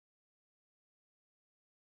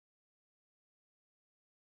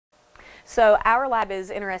So our lab is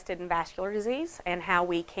interested in vascular disease and how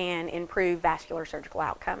we can improve vascular surgical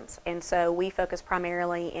outcomes. And so we focus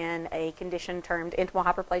primarily in a condition termed intimal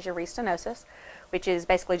hyperplasia restenosis, which is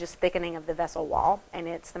basically just thickening of the vessel wall. And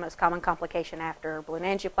it's the most common complication after balloon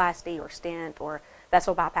angioplasty or stent or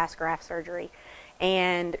vessel bypass graft surgery.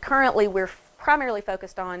 And currently we're primarily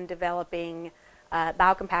focused on developing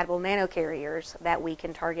biocompatible nanocarriers that we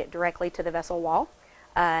can target directly to the vessel wall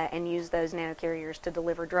and use those nanocarriers to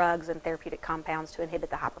deliver drugs and therapeutic compounds to inhibit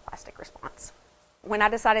the hyperplastic response. When I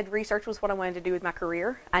decided research was what I wanted to do with my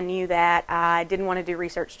career, I knew that I didn't want to do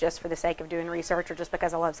research just for the sake of doing research or just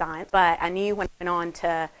because I love science, but I knew when I went on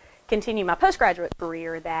to continue my postgraduate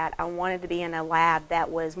career that I wanted to be in a lab that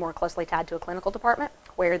was more closely tied to a clinical department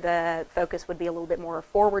where the focus would be a little bit more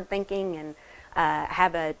forward thinking and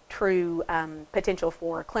have a true potential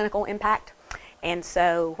for clinical impact. And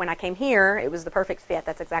so when I came here, it was the perfect fit.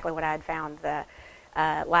 That's exactly what I had found. The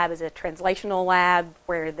lab is a translational lab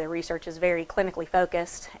where the research is very clinically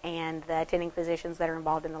focused, and the attending physicians that are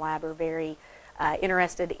involved in the lab are very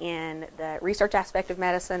interested in the research aspect of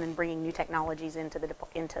medicine and bringing new technologies into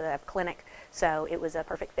the clinic. So it was a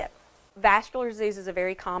perfect fit. Vascular disease is a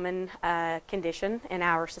very common condition in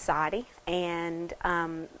our society, and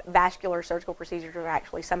vascular surgical procedures are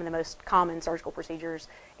actually some of the most common surgical procedures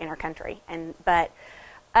in our country. But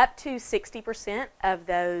up to 60% of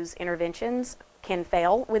those interventions can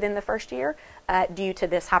fail within the first year due to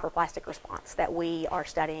this hyperplastic response that we are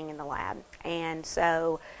studying in the lab. And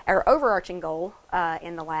so our overarching goal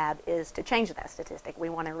in the lab is to change that statistic. We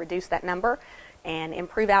want to reduce that number and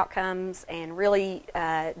improve outcomes and really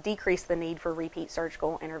decrease the need for repeat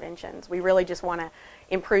surgical interventions. We really just want to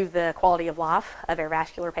improve the quality of life of our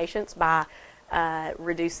vascular patients by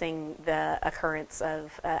reducing the occurrence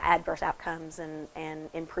of adverse outcomes and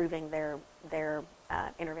improving their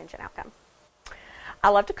intervention outcome. I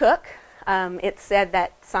love to cook. It's said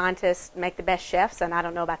that scientists make the best chefs, and I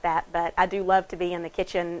don't know about that, but I do love to be in the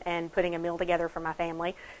kitchen and putting a meal together for my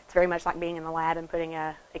family. It's very much like being in the lab and putting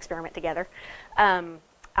an experiment together. I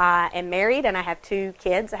am married and I have 2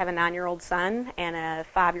 kids. I have a 9-year-old son and a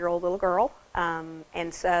 5-year-old little girl.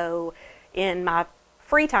 And so in my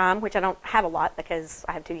free time, which I don't have a lot because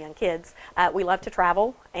I have 2 young kids, we love to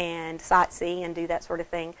travel and sightsee and do that sort of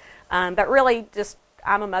thing. But really just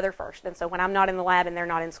I'm a mother first, and so when I'm not in the lab and they're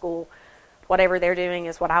not in school, whatever they're doing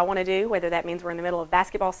is what I want to do, whether that means we're in the middle of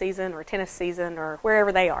basketball season or tennis season or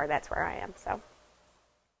wherever they are, that's where I am. So.